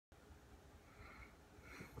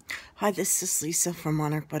Hi, this is Lisa from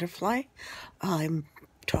Monarch Butterfly. I'm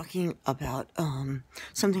talking about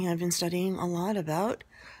something I've been studying a lot about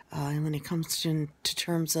when it comes to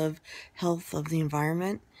terms of health of the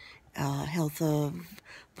environment, health of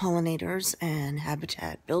pollinators and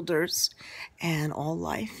habitat builders, and all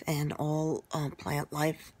life and all plant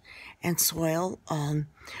life and soil.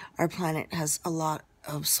 Our planet has a lot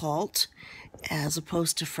of salt as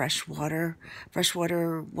opposed to fresh water. Fresh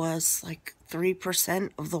water was like 3%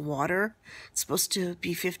 of the water. It's supposed to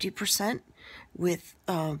be 50% with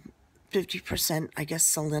 50%, I guess,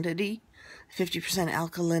 salinity, 50%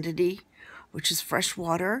 alkalinity, which is fresh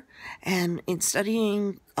water. And in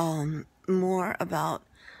studying more about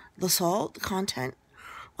the salt content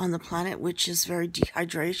on the planet, which is very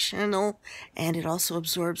dehydrational, and it also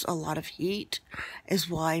absorbs a lot of heat, is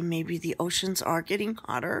why maybe the oceans are getting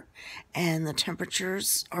hotter and the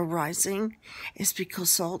temperatures are rising, is because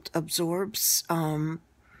salt absorbs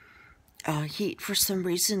heat for some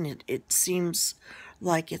reason. It seems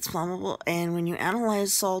like it's flammable, and when you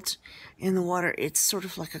analyze salt in the water, it's sort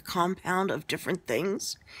of like a compound of different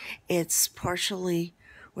things. It's partially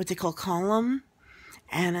what they call column,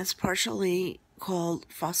 and it's partially called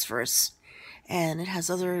phosphorus, and it has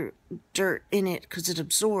other dirt in it because it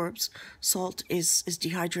absorbs. Salt is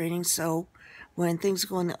dehydrating, so when things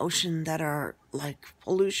go in the ocean that are like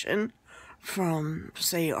pollution from,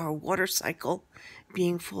 say, our water cycle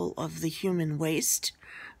being full of the human waste,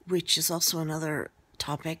 which is also another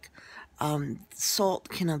topic, salt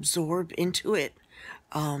can absorb into it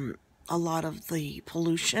a lot of the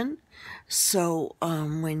pollution. So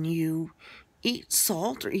when you eat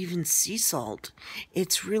salt or even sea salt,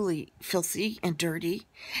 it's really filthy and dirty,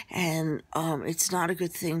 and it's not a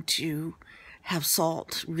good thing to have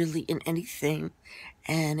salt really in anything.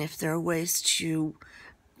 And if there are ways to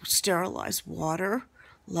sterilize water,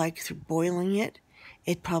 like through boiling it,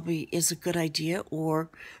 it probably is a good idea,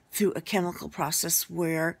 or through a chemical process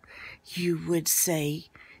where you would, say,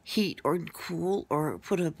 heat or cool or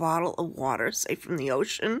put a bottle of water, say from the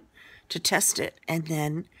ocean, to test it, and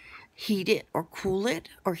then heat it or cool it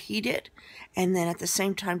or heat it, and then at the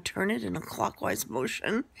same time turn it in a clockwise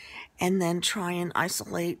motion, and then try and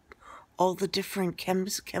isolate all the different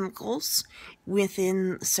chemicals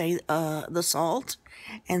within, say, the salt,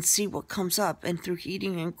 and see what comes up. And through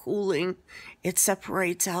heating and cooling, it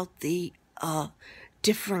separates out the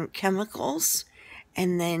different chemicals,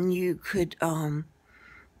 and then you could turn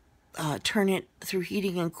it through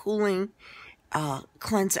heating and cooling,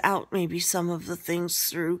 cleanse out maybe some of the things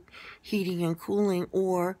through heating and cooling,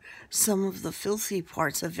 or some of the filthy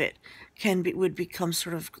parts of it would become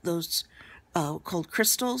sort of those called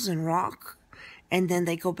crystals and rock, and then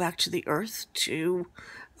they go back to the earth to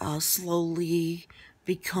slowly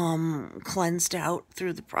become cleansed out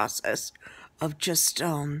through the process of just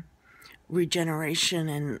regeneration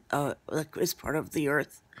and as part of the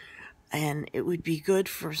earth. And it would be good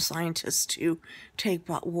for scientists to take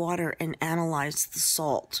water and analyze the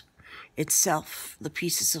salt itself, the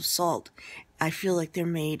pieces of salt. I feel like they're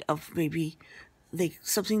made of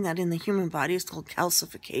something that in the human body is called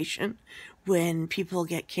calcification. When people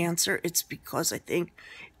get cancer, it's because I think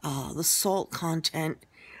the salt content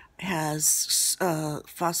has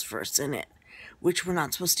phosphorus in it, which we're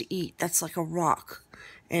not supposed to eat. That's like a rock,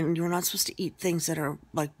 and you're not supposed to eat things that are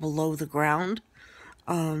like below the ground.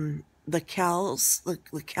 The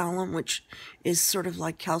callum, which is sort of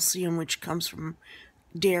like calcium, which comes from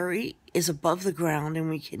dairy, is above the ground, and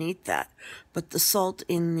we can eat that. But the salt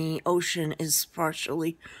in the ocean is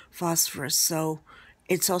partially phosphorus, so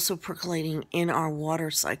it's also percolating in our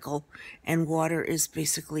water cycle, and water is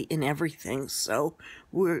basically in everything. So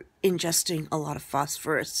we're ingesting a lot of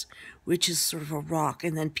phosphorus, which is sort of a rock,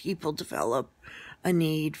 and then people develop a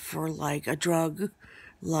need for like a drug,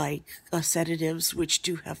 like sedatives, which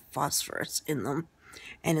do have phosphorus in them.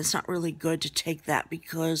 And it's not really good to take that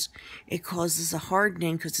because it causes a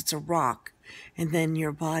hardening because it's a rock, and then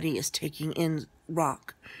your body is taking in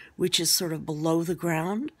rock, which is sort of below the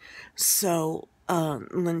ground. So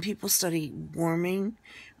when people study warming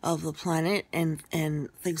of the planet and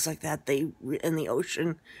things like that, and the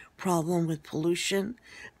ocean problem with pollution,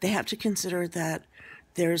 they have to consider that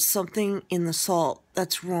there's something in the salt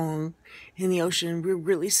that's wrong in the ocean. We're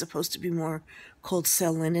really supposed to be more called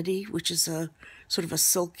salinity, which is a sort of a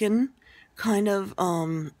silken kind of,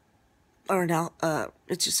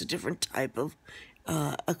 it's just a different type of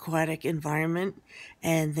aquatic environment.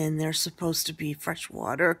 And then there's supposed to be fresh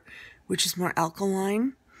water, which is more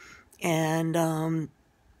alkaline. And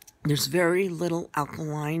there's very little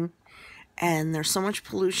alkaline, and there's so much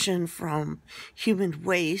pollution from human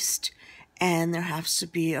waste, and there has to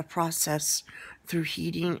be a process through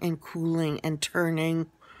heating and cooling and turning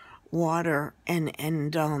water,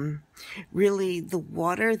 and really the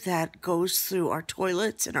water that goes through our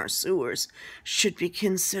toilets and our sewers should be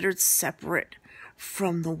considered separate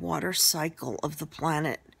from the water cycle of the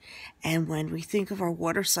planet. And when we think of our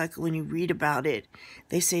water cycle, when you read about it,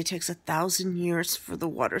 they say it takes 1,000 years for the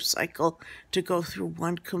water cycle to go through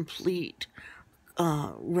one complete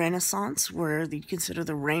renaissance, where they consider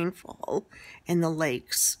the rainfall and the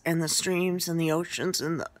lakes and the streams and the oceans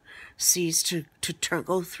and the seas to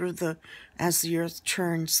go through as the earth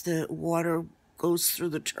turns, the water goes through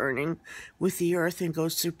the turning with the earth and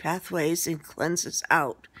goes through pathways and cleanses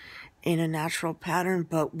out in a natural pattern.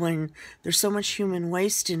 But when there's so much human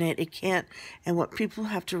waste in it, it can't. And what people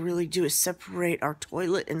have to really do is separate our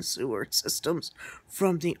toilet and sewer systems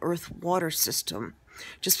from the earth water system.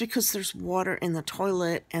 Just because there's water in the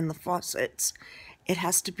toilet and the faucets, it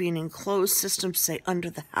has to be an enclosed system, say under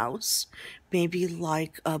the house, maybe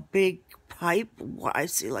like a big pipe. I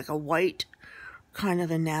see like a white kind of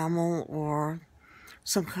enamel or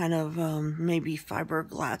some kind of maybe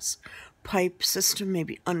fiberglass pipe system,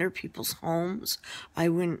 maybe under people's homes. I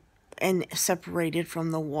wouldn't, and separated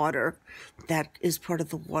from the water that is part of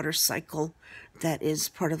the water cycle, that is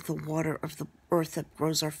part of the water of the earth that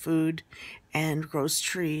grows our food and grows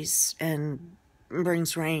trees and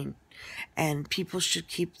brings rain. And people should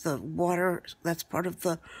keep the water that's part of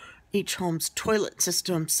each home's toilet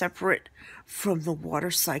system separate from the water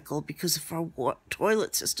cycle, because if our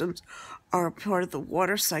toilet systems are a part of the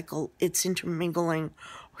water cycle, it's intermingling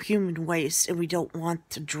human waste, and we don't want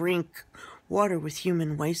to drink water with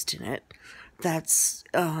human waste in it. That's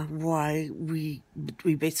why we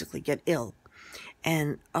basically get ill.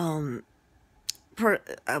 And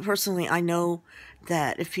personally, I know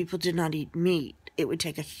that if people did not eat meat, it would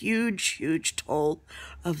take a huge toll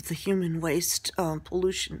of the human waste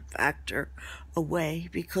pollution factor away,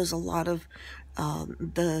 because a lot of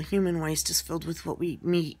the human waste is filled with what we eat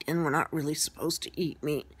meat, and we're not really supposed to eat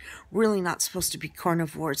meat. We're really not supposed to be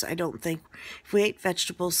carnivores. I don't think if we ate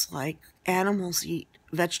vegetables like animals eat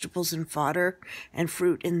vegetables and fodder and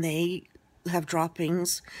fruit, and they have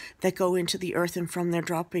droppings that go into the earth, and from their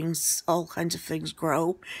droppings all kinds of things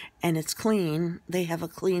grow, and it's clean. They have a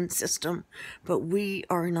clean system, but we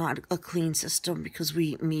are not a clean system because we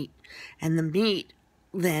eat meat, and the meat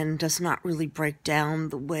then does not really break down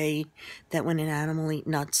the way that when an animal eats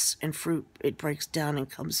nuts and fruit, it breaks down and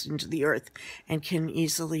comes into the earth and can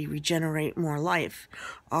easily regenerate more life.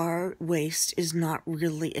 Our waste is not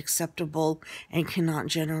really acceptable and cannot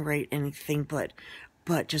generate anything but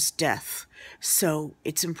just death. So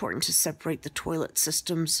it's important to separate the toilet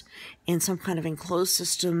systems in some kind of enclosed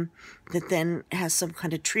system that then has some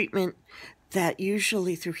kind of treatment that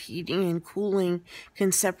usually through heating and cooling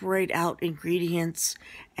can separate out ingredients,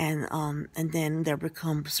 and then there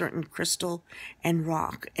become certain crystal and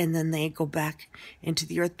rock, and then they go back into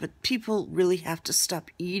the earth. But people really have to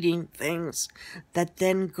stop eating things that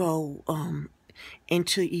then go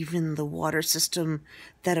into even the water system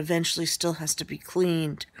that eventually still has to be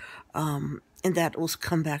cleaned, and that will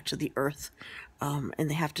come back to the earth. And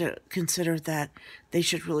they have to consider that they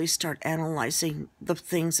should really start analyzing the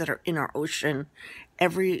things that are in our ocean.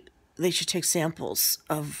 They should take samples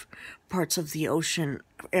of parts of the ocean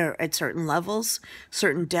at certain levels,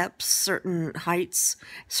 certain depths, certain heights,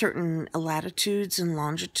 certain latitudes and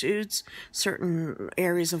longitudes, certain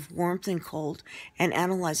areas of warmth and cold, and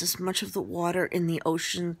analyze as much of the water in the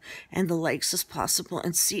ocean and the lakes as possible,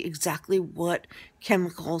 and see exactly what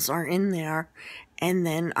chemicals are in there, and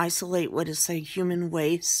then isolate what is, say, human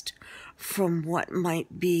waste from what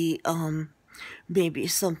might be maybe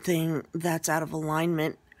something that's out of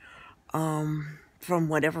alignment from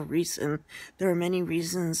whatever reason. There are many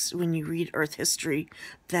reasons when you read Earth history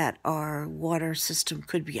that our water system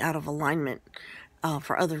could be out of alignment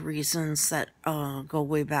for other reasons that go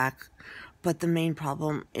way back. But the main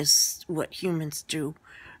problem is what humans do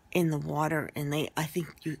in the water, and I think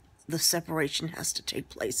the separation has to take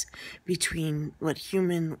place between what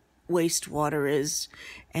human wastewater is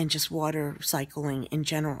and just water cycling in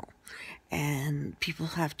general. And people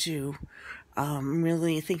have to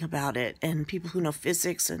really think about it, and people who know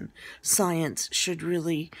physics and science should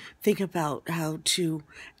really think about how to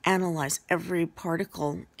analyze every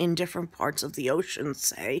particle in different parts of the ocean,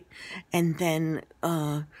 say, and then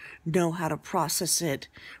know how to process it,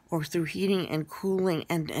 or through heating and cooling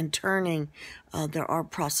and turning. There are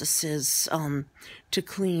processes to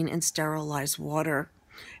clean and sterilize water,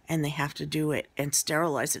 and they have to do it and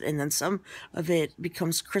sterilize it. And then some of it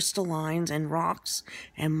becomes crystallines and rocks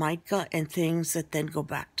and mica and things that then go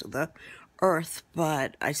back to the earth.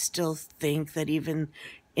 But I still think that even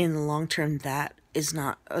in the long term, that is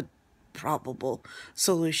not a probable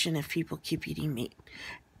solution if people keep eating meat.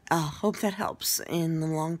 Hope that helps in the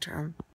long term.